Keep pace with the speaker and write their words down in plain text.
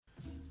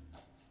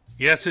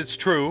Yes, it's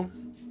true.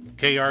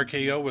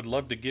 KRKO would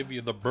love to give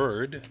you the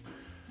bird.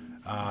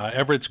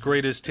 Everett's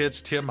greatest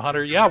hits, Tim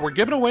Hunter. Yeah, we're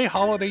giving away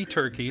holiday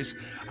turkeys.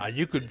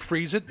 You could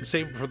freeze it and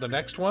save it for the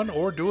next one,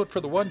 or do it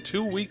for the one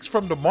 2 weeks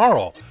from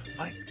tomorrow.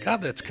 My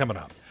God, that's coming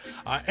up.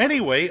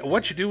 Anyway,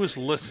 what you do is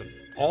listen.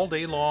 All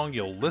day long,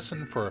 you'll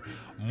listen for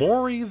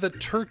Maury the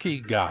Turkey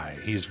Guy.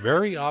 He's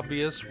very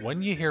obvious.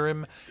 When you hear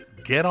him,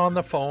 get on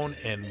the phone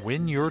and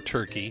win your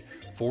turkey.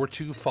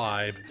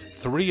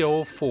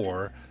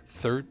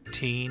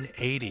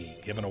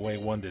 425-304-1380. Giving away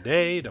one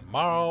today,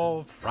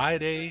 tomorrow,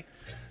 Friday.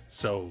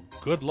 So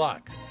good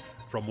luck.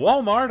 From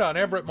Walmart on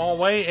Everett Mall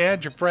Way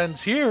and your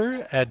friends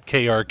here at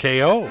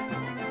KRKO.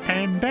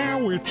 And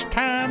now it's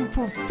time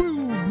for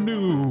food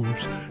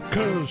news,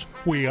 'cause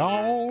we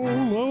all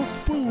love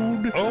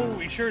food. Oh,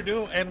 we sure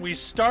do. And we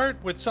start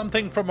with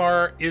something from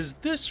our Is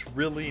This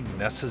Really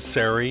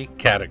Necessary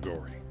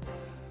category.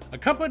 A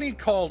company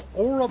called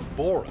Ora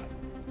Bora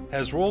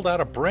has rolled out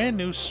a brand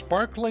new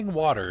sparkling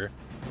water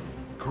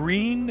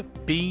green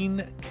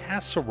bean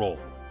casserole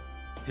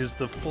is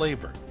the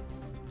flavor.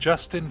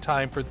 Just in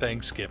time for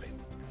Thanksgiving.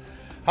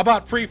 How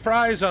about free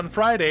fries on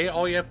Friday?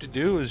 All you have to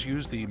do is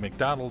use the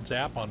McDonald's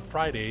app on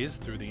Fridays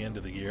through the end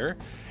of the year,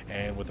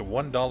 and with a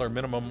 $1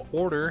 minimum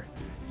order,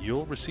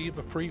 you'll receive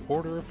a free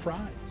order of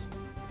fries.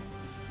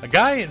 A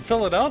guy in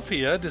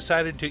Philadelphia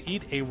decided to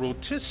eat a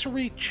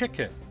rotisserie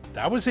chicken.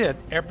 That was it,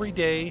 every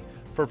day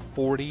for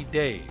 40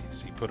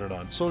 days. He put it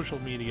on social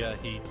media.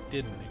 He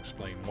didn't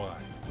explain why.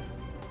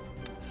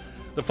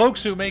 The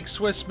folks who make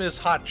Swiss Miss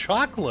hot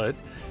chocolate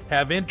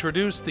have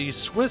introduced the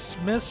Swiss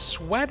Miss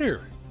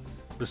sweater.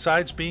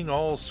 Besides being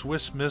all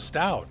Swiss missed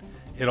out,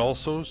 it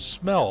also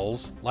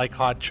smells like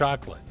hot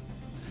chocolate.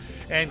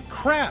 And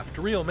Kraft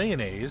Real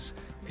Mayonnaise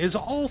is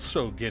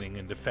also getting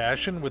into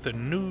fashion with a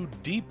new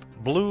deep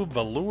blue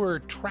velour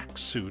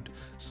tracksuit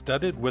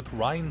studded with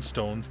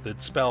rhinestones that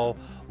spell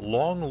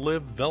 "Long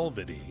Live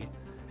Velvety"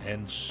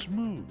 and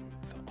 "Smooth"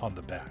 on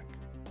the back.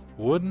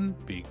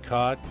 Wouldn't be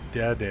caught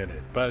dead in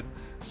it, but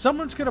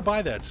someone's going to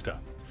buy that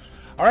stuff.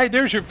 All right,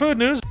 there's your food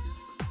news.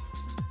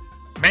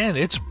 Man,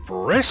 it's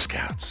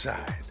brisk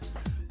outside.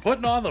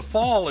 Putting on the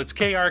fall, it's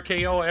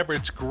KRKO,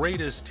 Everett's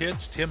greatest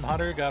hits. Tim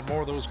Hunter got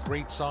more of those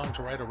great songs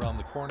right around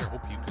the corner.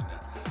 Hope you can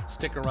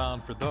stick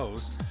around for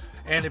those.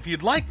 And if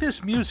you'd like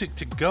this music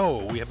to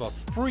go, we have a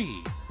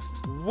free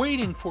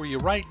waiting for you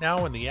right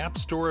now in the App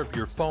Store of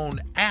your phone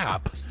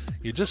app.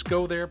 You just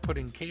go there, put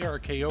in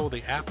KRKO,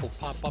 the app will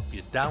pop up,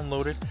 you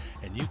download it,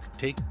 and you can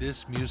take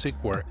this music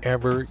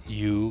wherever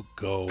you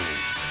go.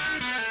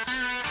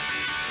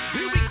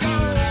 Here we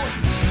go.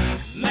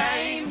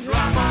 Name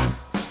dropper.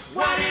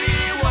 What it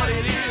is, what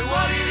it is,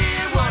 what it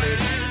is, what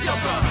it is.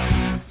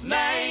 Your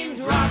name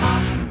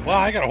dropper. Well,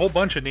 I got a whole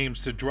bunch of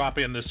names to drop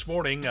in this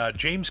morning.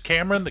 James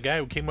Cameron, the guy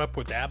who came up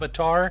with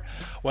Avatar.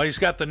 Well, he's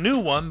got the new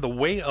one, The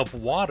Way of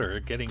Water,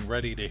 getting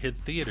ready to hit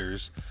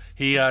theaters.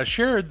 He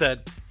shared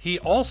that he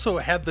also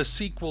had the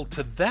sequel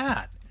to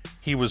that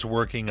he was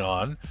working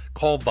on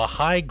called The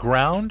High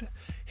Ground.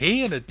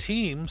 He and a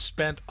team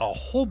spent a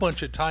whole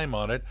bunch of time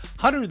on it,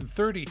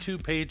 132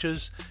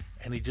 pages,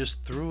 and he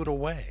just threw it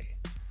away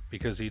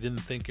because he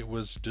didn't think it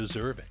was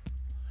deserving.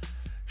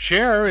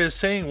 Cher is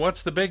saying,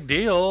 what's the big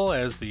deal,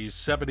 as the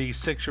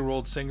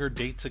 76-year-old singer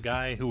dates a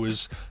guy who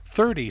is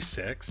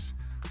 36.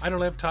 I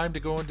don't have time to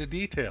go into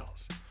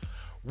details.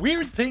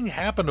 Weird thing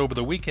happened over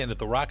the weekend at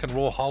the Rock and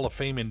Roll Hall of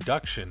Fame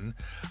induction.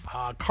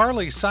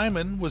 Carly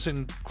Simon was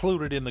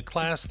included in the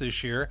class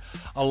this year.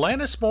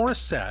 Alanis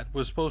Morissette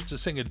was supposed to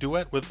sing a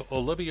duet with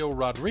Olivia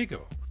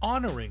Rodrigo,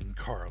 honoring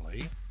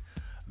Carly.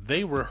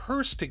 They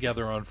rehearsed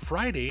together on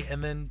Friday,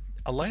 and then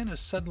Alanis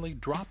suddenly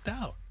dropped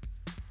out.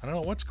 I don't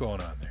know what's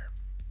going on there.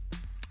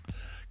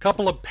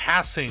 Couple of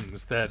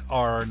passings that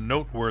are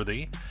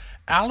noteworthy.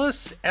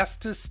 Alice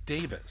Estes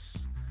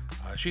Davis.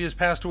 She has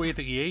passed away at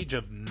the age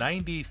of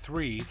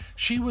 93.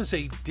 She was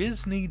a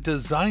Disney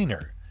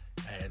designer,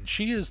 and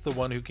she is the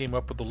one who came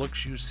up with the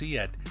looks you see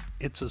at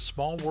It's a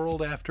Small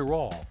World After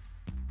All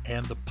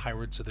and the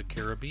Pirates of the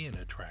Caribbean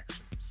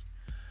attractions.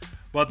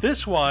 But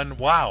this one,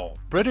 wow,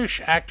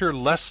 British actor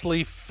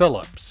Leslie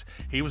Phillips.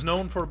 He was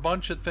known for a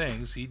bunch of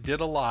things. He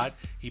did a lot.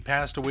 He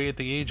passed away at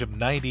the age of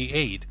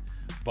 98,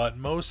 but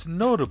most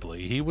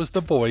notably, he was the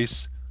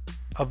voice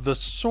of the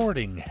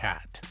Sorting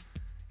Hat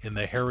in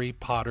the Harry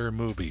Potter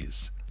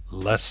movies.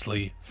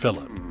 Leslie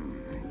Phillips.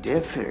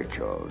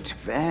 Difficult,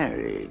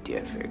 very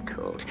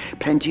difficult.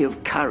 Plenty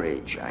of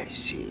courage, I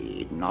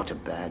see. Not a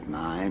bad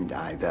mind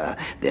either.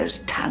 There's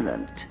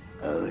talent.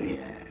 Oh,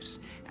 yes.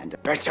 And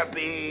better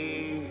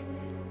be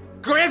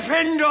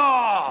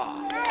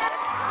Gryffindor!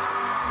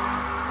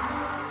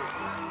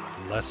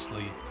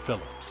 Leslie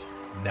Phillips.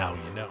 Now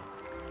you know.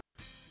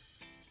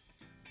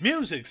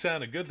 Music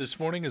sounded good this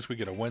morning as we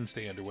get a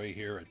Wednesday underway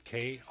here at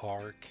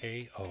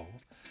KRKO.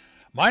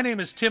 My name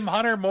is Tim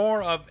Hunter.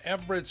 More of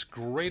Everett's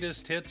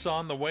greatest hits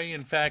on the way.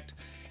 In fact,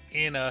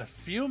 in a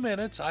few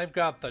minutes, I've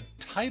got the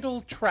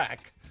title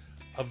track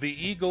of the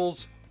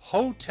Eagles'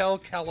 Hotel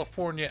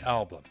California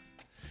album.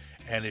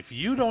 And if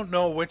you don't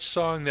know which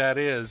song that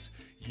is,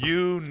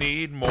 You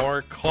need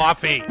more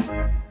coffee.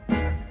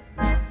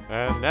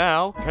 And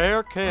now,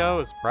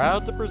 KRKO is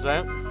proud to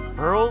present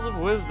Pearls of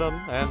Wisdom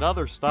and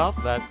other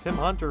stuff that Tim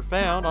Hunter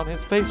found on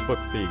his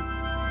Facebook feed.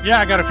 Yeah,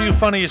 I got a few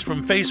funnies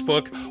from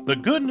Facebook. The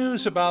good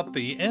news about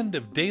the end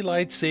of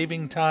daylight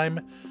saving time,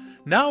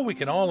 now we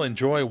can all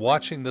enjoy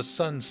watching the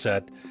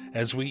sunset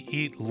as we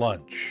eat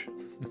lunch.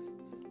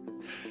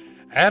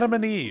 Adam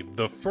and Eve,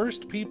 the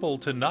first people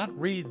to not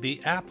read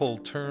the Apple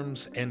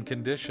terms and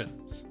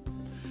conditions.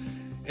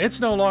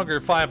 It's no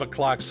longer 5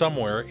 o'clock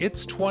somewhere.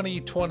 It's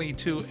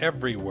 2022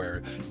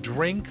 everywhere.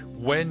 Drink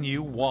when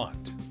you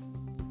want.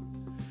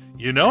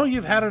 You know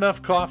you've had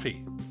enough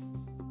coffee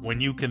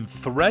when you can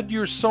thread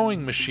your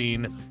sewing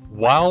machine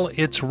while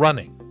it's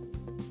running.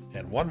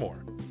 And one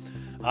more.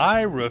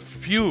 I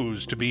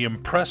refuse to be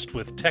impressed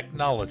with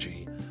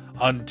technology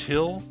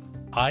until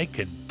I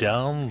can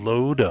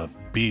download a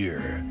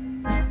beer.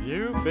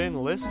 You've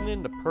been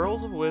listening to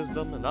Pearls of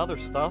Wisdom and other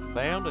stuff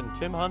found in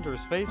Tim Hunter's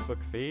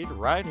Facebook feed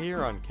right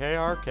here on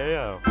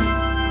KRKO.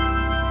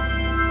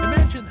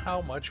 Imagine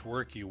how much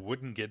work you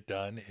wouldn't get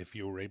done if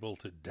you were able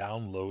to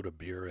download a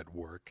beer at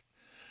work.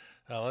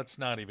 Let's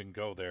not even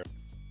go there.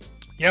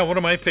 Yeah, one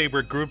of my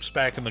favorite groups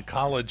back in the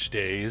college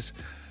days,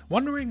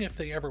 wondering if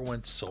they ever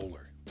went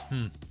solar.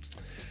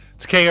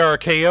 It's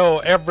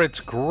KRKO,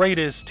 Everett's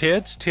greatest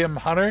hits, Tim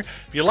Hunter.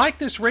 If you like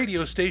this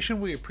radio station,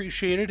 we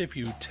appreciate it if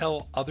you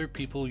tell other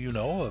people you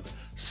know of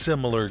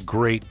similar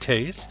great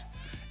taste.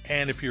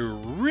 And if you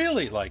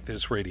really like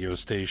this radio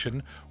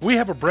station, we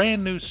have a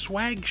brand new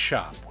swag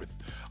shop with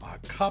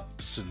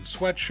cups and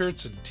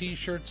sweatshirts and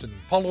t-shirts and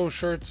polo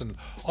shirts and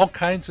all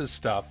kinds of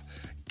stuff.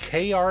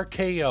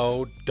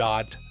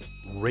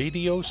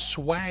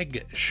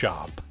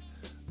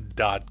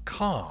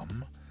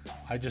 krko.radioswagshop.com.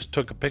 I just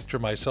took a picture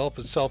of myself,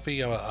 a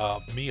selfie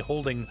of me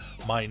holding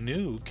my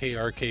new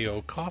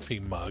KRKO coffee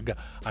mug.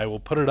 I will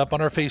put it up on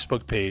our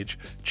Facebook page.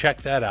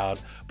 Check that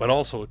out. But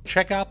also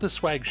check out the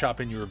swag shop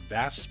in your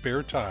vast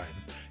spare time.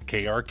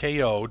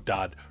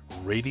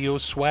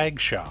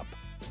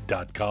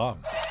 krko.radioswagshop.com.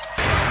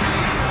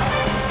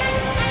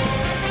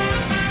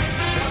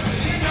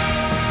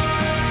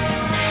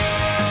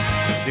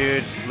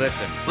 Dude,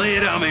 listen. Lay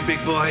it on me,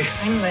 big boy.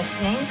 I'm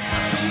listening.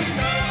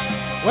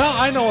 Well,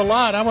 I know a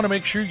lot. I want to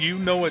make sure you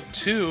know it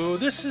too.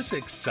 This is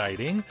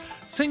exciting.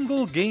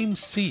 Single game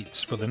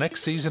seats for the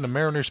next season of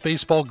Mariners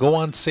baseball go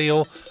on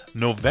sale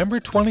November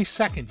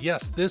 22nd.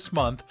 Yes, this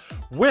month,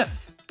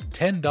 with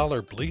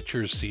 $10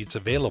 bleacher seats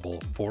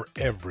available for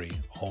every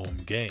home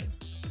game.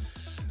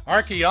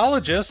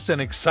 Archaeologists,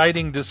 an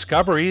exciting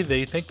discovery.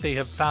 They think they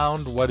have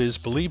found what is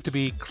believed to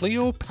be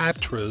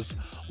Cleopatra's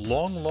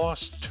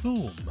long-lost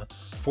tomb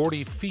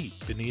 40 feet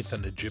beneath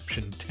an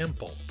Egyptian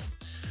temple.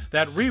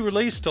 That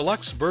re-released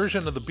deluxe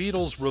version of the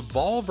Beatles'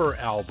 Revolver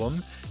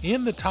album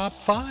in the top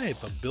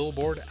 5 of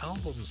Billboard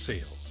album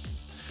sales.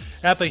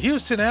 At the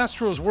Houston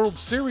Astros World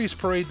Series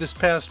parade this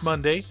past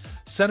Monday,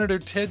 Senator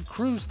Ted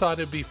Cruz thought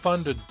it'd be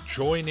fun to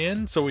join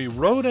in, so he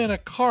rode in a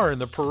car in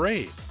the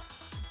parade.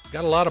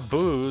 Got a lot of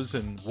booze,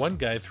 and one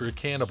guy threw a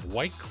can of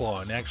White Claw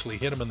and actually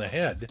hit him in the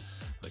head.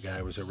 The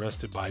guy was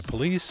arrested by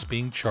police,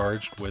 being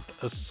charged with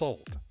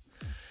assault.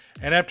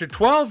 And after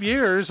 12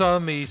 years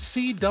on the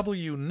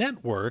CW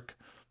network,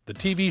 the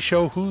TV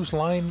show Whose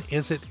Line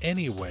Is It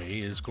Anyway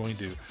is going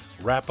to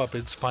wrap up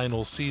its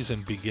final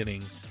season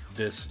beginning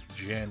this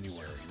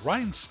January.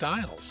 Ryan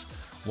Stiles,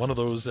 one of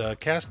those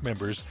cast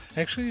members,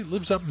 actually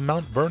lives up in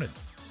Mount Vernon.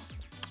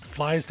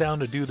 Flies down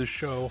to do the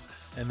show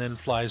and then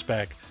flies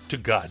back to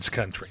God's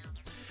country.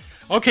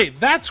 Okay,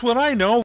 that's what I know.